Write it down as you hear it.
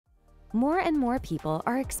More and more people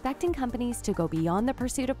are expecting companies to go beyond the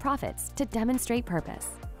pursuit of profits to demonstrate purpose.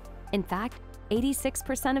 In fact,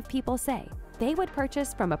 86% of people say they would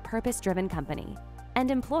purchase from a purpose-driven company,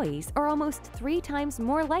 and employees are almost 3 times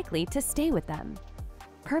more likely to stay with them.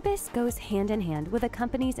 Purpose goes hand in hand with a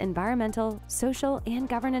company's environmental, social, and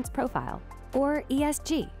governance profile, or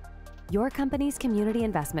ESG. Your company's community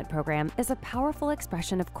investment program is a powerful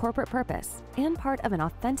expression of corporate purpose and part of an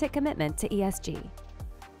authentic commitment to ESG.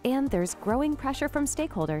 And there's growing pressure from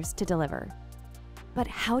stakeholders to deliver. But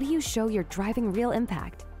how do you show you're driving real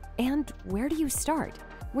impact? And where do you start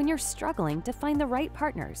when you're struggling to find the right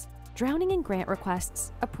partners, drowning in grant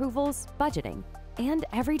requests, approvals, budgeting, and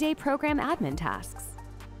everyday program admin tasks?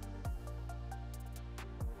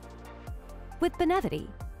 With Benevity,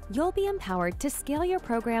 you'll be empowered to scale your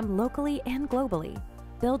program locally and globally,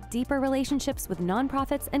 build deeper relationships with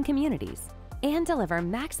nonprofits and communities, and deliver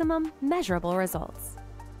maximum, measurable results.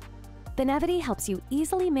 Benevity helps you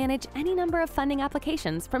easily manage any number of funding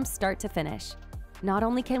applications from start to finish. Not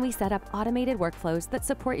only can we set up automated workflows that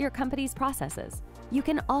support your company's processes, you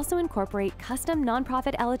can also incorporate custom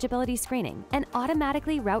nonprofit eligibility screening and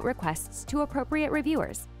automatically route requests to appropriate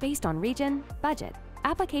reviewers based on region, budget,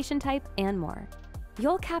 application type, and more.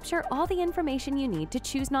 You'll capture all the information you need to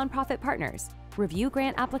choose nonprofit partners, review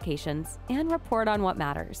grant applications, and report on what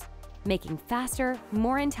matters, making faster,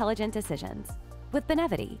 more intelligent decisions. With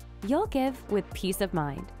Benevity, you'll give with peace of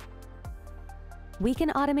mind. We can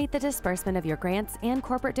automate the disbursement of your grants and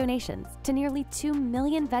corporate donations to nearly 2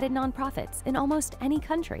 million vetted nonprofits in almost any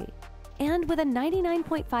country. And with a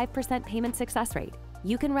 99.5% payment success rate,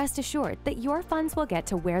 you can rest assured that your funds will get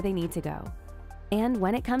to where they need to go. And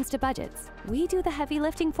when it comes to budgets, we do the heavy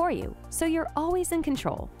lifting for you, so you're always in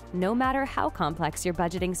control, no matter how complex your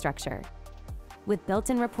budgeting structure. With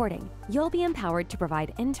built-in reporting, you'll be empowered to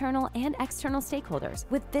provide internal and external stakeholders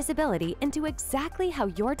with visibility into exactly how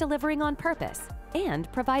you're delivering on purpose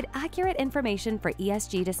and provide accurate information for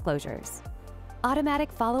ESG disclosures.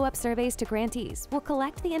 Automatic follow-up surveys to grantees will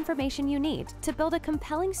collect the information you need to build a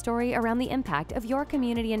compelling story around the impact of your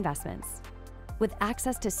community investments. With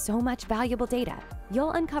access to so much valuable data,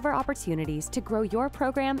 you'll uncover opportunities to grow your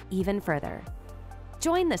program even further.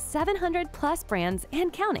 Join the 700+ brands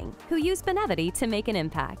and counting who use Benevity to make an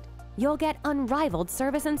impact. You'll get unrivaled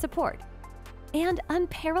service and support, and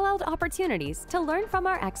unparalleled opportunities to learn from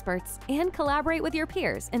our experts and collaborate with your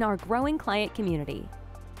peers in our growing client community.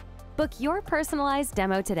 Book your personalized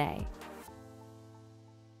demo today